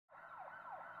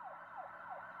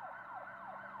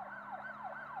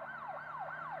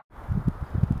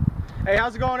Hey,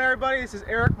 how's it going, everybody? This is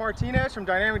Eric Martinez from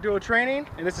Dynamic Duo Training,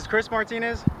 and this is Chris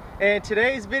Martinez. And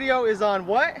today's video is on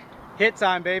what? Hit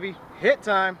time, baby. Hit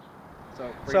time.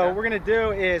 So what we're gonna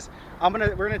do is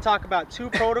we're gonna talk about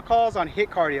two protocols on hit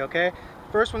cardio. Okay.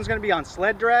 First one's gonna be on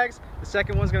sled drags. The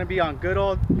second one's gonna be on good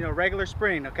old, regular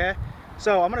sprinting. Okay.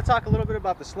 So I'm gonna talk a little bit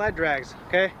about the sled drags.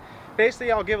 Okay.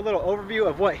 Basically, I'll give a little overview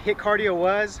of what hit cardio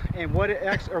was and what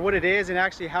it is, and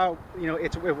actually how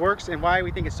it works and why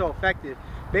we think it's so effective.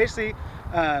 Basically,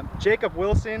 Jacob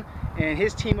Wilson and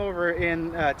his team over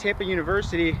in Tampa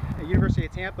University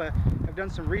of Tampa, have done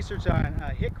some research on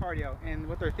hit cardio, and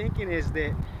what they're thinking is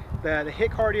that the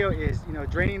hit cardio is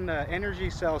draining the energy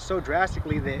cells so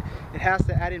drastically that it has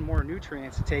to add in more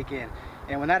nutrients to take in,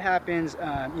 and when that happens,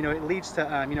 it leads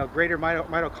to greater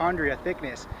mitochondria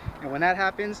thickness, and when that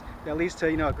happens, that leads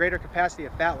to a greater capacity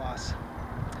of fat loss.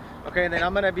 Okay, and then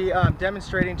I'm going to be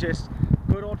demonstrating just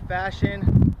good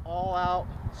old-fashioned all-out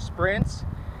sprints.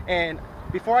 And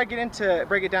before I get into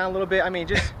break it down a little bit,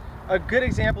 just a good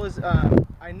example is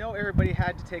I know everybody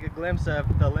had to take a glimpse of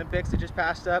the Olympics that just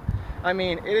passed up.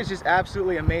 It is just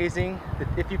absolutely amazing that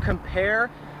if you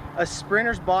compare a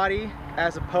sprinter's body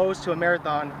as opposed to a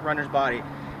marathon runner's body,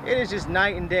 it is just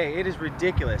night and day. It is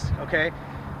ridiculous. Okay,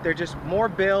 they're just more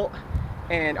built,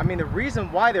 and the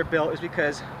reason why they're built is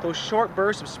because those short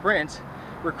bursts of sprints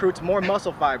recruits more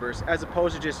muscle fibers, as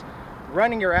opposed to just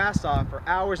running your ass off for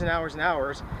hours and hours and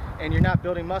hours and you're not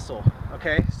building muscle.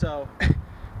 Okay, so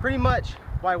pretty much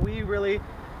why we really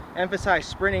emphasize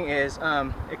sprinting is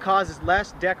it causes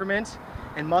less decrement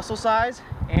in muscle size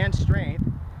and strength,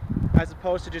 as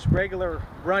opposed to just regular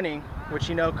running, which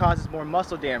causes more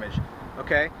muscle damage.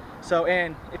 Okay, so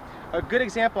and a good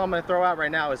example I'm going to throw out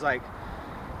right now is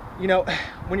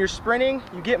when you're sprinting,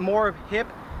 you get more of hip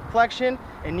flexion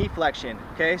and knee flexion.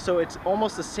 Okay, so it's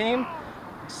almost the same.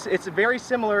 It's very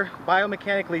similar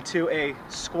biomechanically to a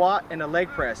squat and a leg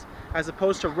press, as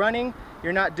opposed to running,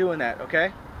 you're not doing that.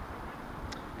 Okay,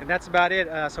 and that's about it.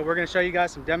 So we're going to show you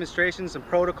guys some demonstrations, some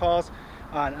protocols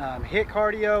on hit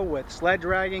cardio with sled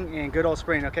dragging and good old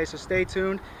sprinting. Okay, so stay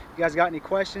tuned. If you guys got any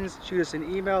questions, shoot us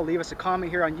an email, leave us a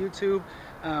comment here on YouTube.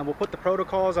 We'll put the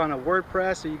protocols on a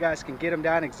WordPress so you guys can get them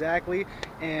down exactly,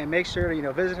 and make sure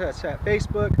to visit us at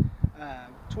Facebook,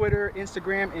 Twitter,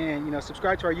 Instagram, and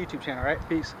subscribe to our YouTube channel. All right,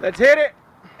 peace. Let's hit it.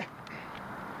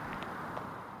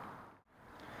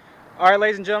 All right,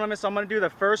 ladies and gentlemen, so I'm going to do the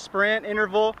first sprint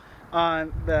interval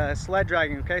on the sled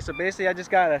dragging. Okay, so basically I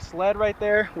just got a sled right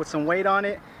there with some weight on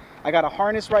it. I got a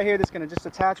harness right here that's going to just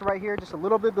attach right here, just a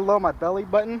little bit below my belly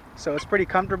button, so it's pretty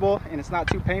comfortable and it's not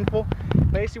too painful.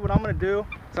 Basically what I'm going to do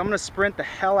is I'm going to sprint the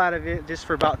hell out of it just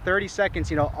for about 30 seconds,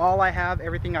 all I have,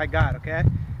 everything I got. Okay,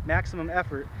 maximum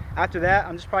effort. After that,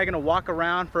 I'm just probably going to walk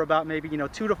around for about maybe 2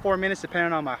 to 4 minutes,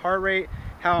 depending on my heart rate,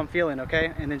 how I'm feeling.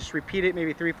 Okay, and then just repeat it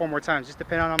maybe 3 or 4 more times, just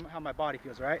depending on how my body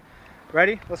feels. All right,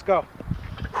 ready? Let's go.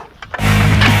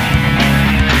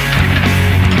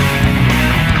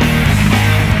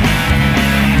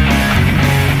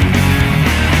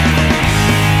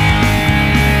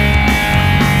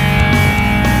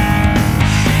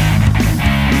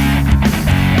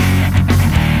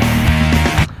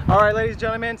 All right, ladies and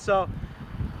gentlemen, so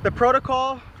the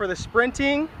protocol for the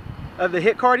sprinting of the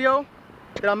hit cardio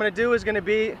that I'm going to do is going to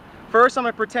be, first I'm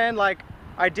going to pretend like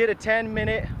I did a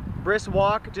 10-minute brisk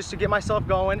walk just to get myself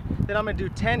going. Then I'm going to do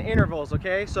 10 intervals.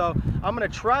 Okay, so I'm going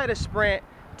to try to sprint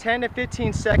 10 to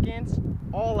 15 seconds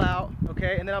all out.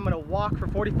 Okay, and then I'm going to walk for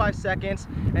 45 seconds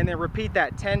and then repeat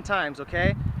that 10 times.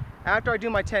 Okay, after I do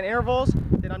my 10 intervals,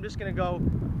 then I'm just going to go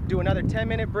do another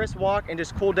 10-minute brisk walk and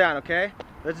just cool down. Okay,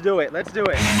 let's do it. Let's do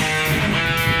it.